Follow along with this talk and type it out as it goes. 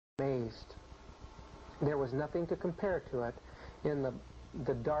amazed. There was nothing to compare to it in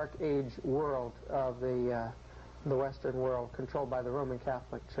the Dark Age world of the Western world controlled by the Roman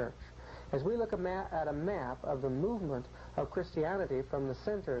Catholic Church. As we look at a map of the movement of Christianity from the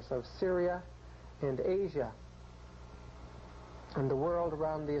centers of Syria and Asia and the world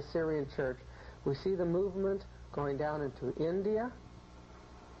around the Assyrian Church, we see the movement going down into India.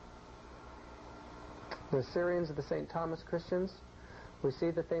 The Assyrians are the St. Thomas Christians. We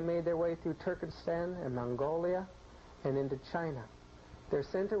see that they made their way through Turkestan and Mongolia and into China. Their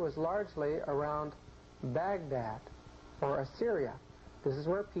center was largely around Baghdad or Assyria. This is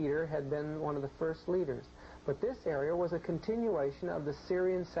where Peter had been one of the first leaders. But this area was a continuation of the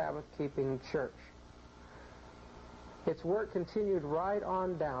Syrian Sabbath-keeping church. Its work continued right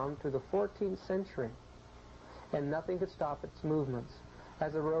on down to the 14th century, and nothing could stop its movements,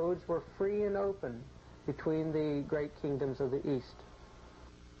 as the roads were free and open between the great kingdoms of the East.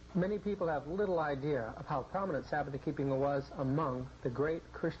 Many people have little idea of how prominent Sabbath-keeping was among the great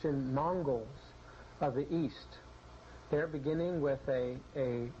Christian Mongols of the East. They're beginning with a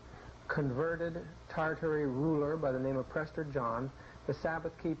converted Tartary ruler by the name of Prester John. The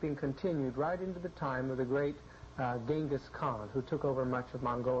Sabbath-keeping continued right into the time of the great Genghis Khan, who took over much of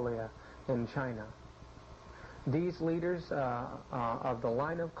Mongolia and China. These leaders of the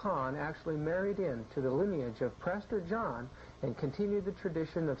line of Khan actually married into the lineage of Prester John and continued the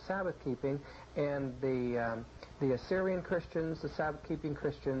tradition of Sabbath-keeping, and the Assyrian Christians, the Sabbath-keeping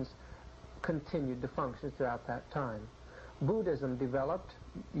Christians, continued to function throughout that time. Buddhism developed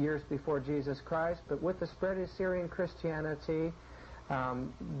years before Jesus Christ, but with the spread of Syrian Christianity,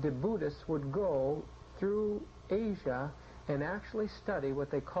 the Buddhists would go through Asia and actually study what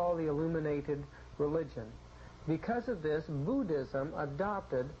they call the illuminated religion. Because of this, Buddhism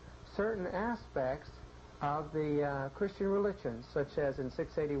adopted certain aspects of the Christian religions, such as in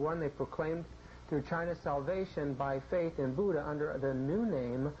 681 they proclaimed through China salvation by faith in Buddha under the new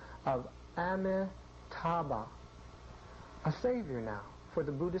name of Amitabha, a savior now for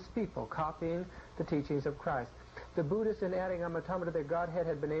the Buddhist people, copying the teachings of Christ. The Buddhists, in adding Amitabha to their Godhead,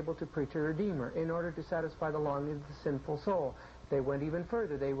 had been able to preach a Redeemer in order to satisfy the longing of the sinful soul. They went even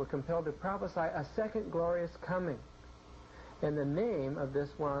further. They were compelled to prophesy a second glorious coming. And the name of this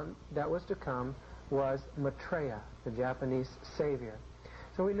one that was to come was Maitreya, the Japanese savior.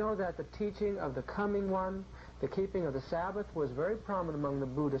 So we know that the teaching of the coming one, the keeping of the Sabbath, was very prominent among the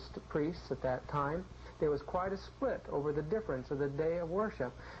Buddhist priests at that time. There was quite a split over the difference of the day of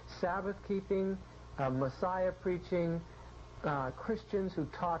worship. Sabbath-keeping, Messiah-preaching Christians who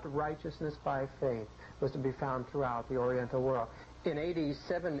taught righteousness by faith was to be found throughout the Oriental world. In AD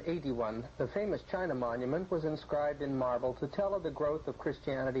 781, the famous China monument was inscribed in marble to tell of the growth of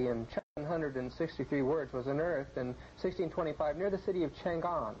Christianity in China. 163 words was unearthed in 1625 near the city of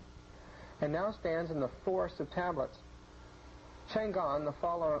Chang'an, and now stands in the forest of tablets. Chang'an,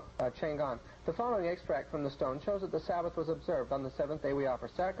 the following extract from the stone shows that the Sabbath was observed. On the seventh day we offer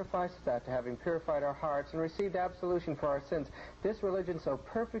sacrifices, after having purified our hearts and received absolution for our sins. This religion, so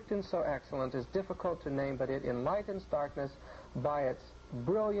perfect and so excellent, is difficult to name, but it enlightens darkness by its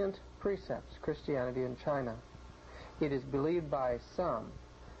brilliant precepts. Christianity in China. It is believed by some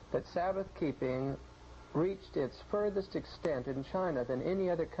that Sabbath-keeping reached its furthest extent in China than any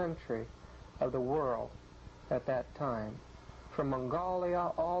other country of the world at that time. From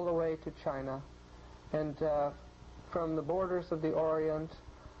Mongolia all the way to China, and from the borders of the Orient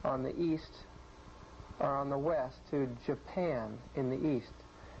on the east, or on the west, to Japan in the east.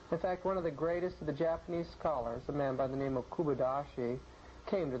 In fact, one of the greatest of the Japanese scholars, a man by the name of Kubodashi,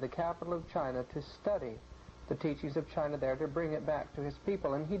 came to the capital of China to study the teachings of China there, to bring it back to his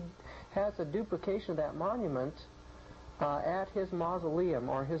people. And he has a duplication of that monument at his mausoleum,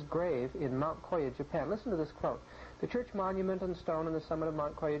 or his grave, in Mount Koya, Japan. Listen to this quote. The church monument on stone on the summit of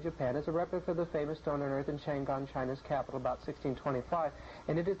Mount Koya, Japan, is a replica of the famous stone unearthed in Chang'an, China's capital, about 1625,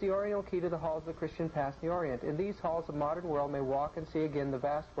 and it is the oriental key to the halls of the Christian past in the Orient. In these halls, the modern world may walk and see again the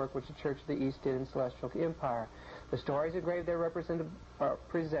vast work which the Church of the East did in celestial empire. The stories engraved there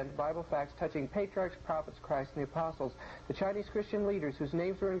present Bible facts touching patriarchs, prophets, Christ, and the apostles. The Chinese Christian leaders whose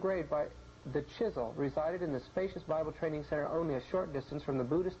names were engraved by the chisel resided in the spacious Bible training center only a short distance from the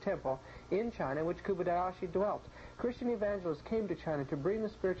Buddhist temple in China in which Kubodashi dwelt. Christian evangelists came to China to bring the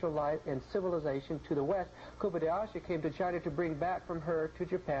spiritual light and civilization to the West. Kubodashi came to China to bring back from her to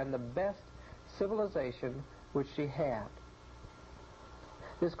Japan the best civilization which she had.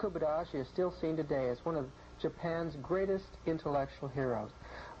 This Kubodashi is still seen today as one of Japan's greatest intellectual heroes.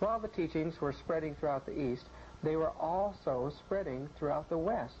 While the teachings were spreading throughout the East, they were also spreading throughout the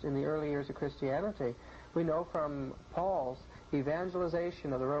West in the early years of Christianity. We know from Paul's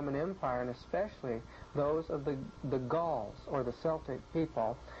evangelization of the Roman Empire, and especially those of the Gauls, or the Celtic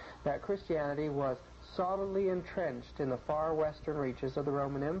people, that Christianity was solidly entrenched in the far western reaches of the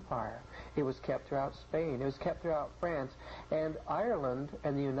Roman Empire. It was kept throughout Spain. It was kept throughout France. And Ireland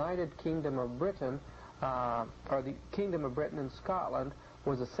and the United Kingdom of Britain, or the Kingdom of Britain and Scotland,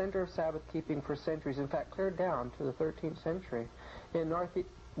 was a center of Sabbath-keeping for centuries, in fact, clear down to the 13th century. In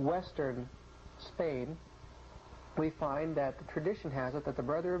northwestern Spain, we find that the tradition has it that the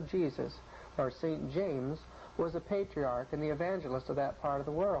brother of Jesus, or St. James, was a patriarch and the evangelist of that part of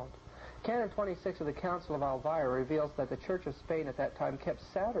the world. Canon 26 of the Council of Elvira reveals that the Church of Spain at that time kept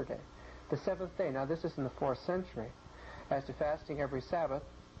Saturday, the seventh day. Now, this is in the 4th century. As to fasting every Sabbath,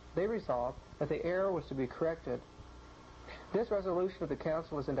 they resolved that the error was to be corrected. This resolution of the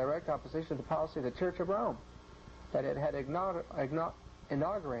Council is in direct opposition to the policy of the Church of Rome, that it had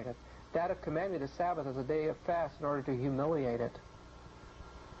inaugurated, that of commanding the Sabbath as a day of fast in order to humiliate it.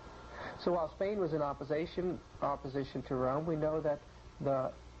 So while Spain was in opposition to Rome, we know that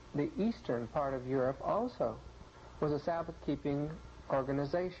the eastern part of Europe also was a Sabbath-keeping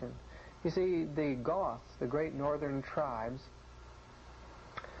organization. You see, the Goths, the great northern tribes,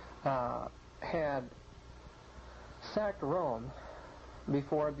 had sacked Rome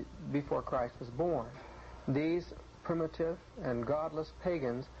before Christ was born. These primitive and godless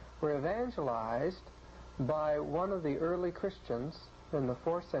pagans were evangelized by one of the early Christians in the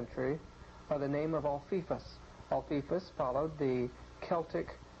 4th century by the name of Alphifus. Alphifus followed the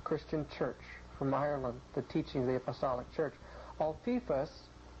Celtic Christian church from Ireland, the teaching of the Apostolic Church. Alphifus,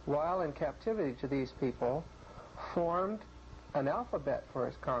 while in captivity to these people, formed an alphabet for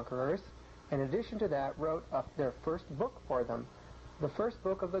his conquerors. In addition to that, wrote up their first book for them. The first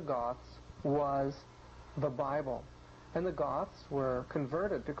book of the Goths was the Bible. And the Goths were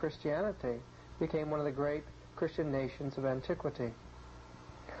converted to Christianity, became one of the great Christian nations of antiquity.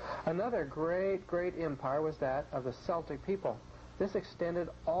 Another great empire was that of the Celtic people. This extended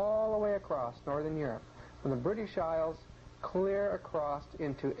all the way across northern Europe, from the British Isles clear across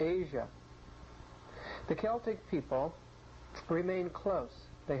into Asia. The Celtic people remained close.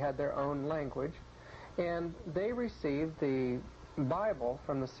 They had their own language, and they received the Bible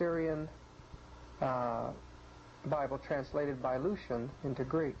from the Syrian Bible translated by Lucian into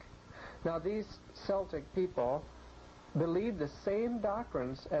Greek. Now, these Celtic people believed the same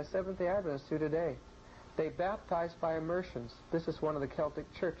doctrines as Seventh-day Adventists do today. They baptized by immersions. This is one of the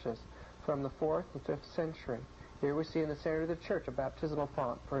Celtic churches from the 4th and 5th century. Here we see in the center of the church a baptismal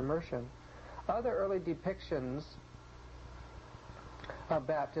font for immersion. Other early depictions of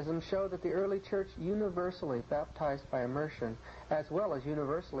baptism show that the early church universally baptized by immersion, as well as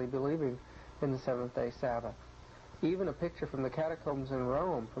universally believing in the seventh-day Sabbath. Even a picture from the catacombs in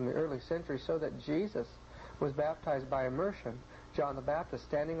Rome from the early centuries showed that Jesus was baptized by immersion. John the Baptist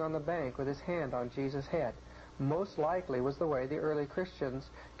standing on the bank with his hand on Jesus' head most likely was the way the early Christians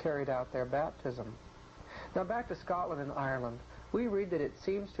carried out their baptism. Now back to Scotland and Ireland. We read that it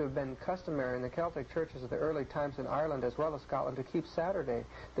seems to have been customary in the Celtic churches of the early times in Ireland as well as Scotland to keep Saturday,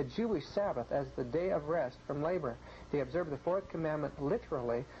 the Jewish Sabbath, as the day of rest from labor. They observed the fourth commandment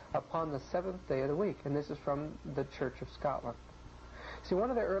literally upon the seventh day of the week, and this is from the Church of Scotland. See, one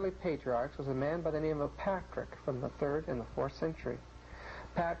of the early patriarchs was a man by the name of Patrick from the 3rd and the 4th century.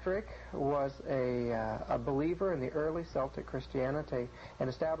 Patrick was a believer in the early Celtic Christianity and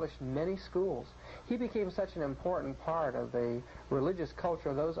established many schools. He became such an important part of the religious culture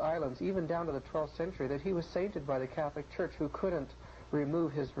of those islands, even down to the 12th century, that he was sainted by the Catholic Church, who couldn't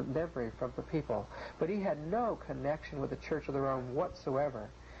remove his memory from the people. But he had no connection with the Church of the Rome whatsoever.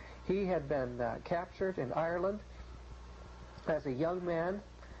 He had been captured in Ireland as a young man,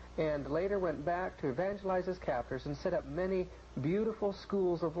 and later went back to evangelize his captors and set up many beautiful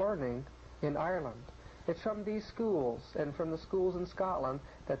schools of learning in Ireland. It's from these schools and from the schools in Scotland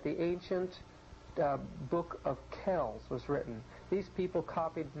that the ancient Book of Kells was written. These people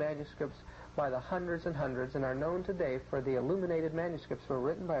copied manuscripts by the hundreds and hundreds and are known today for the illuminated manuscripts were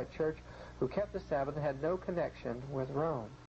written by a church who kept the Sabbath and had no connection with Rome.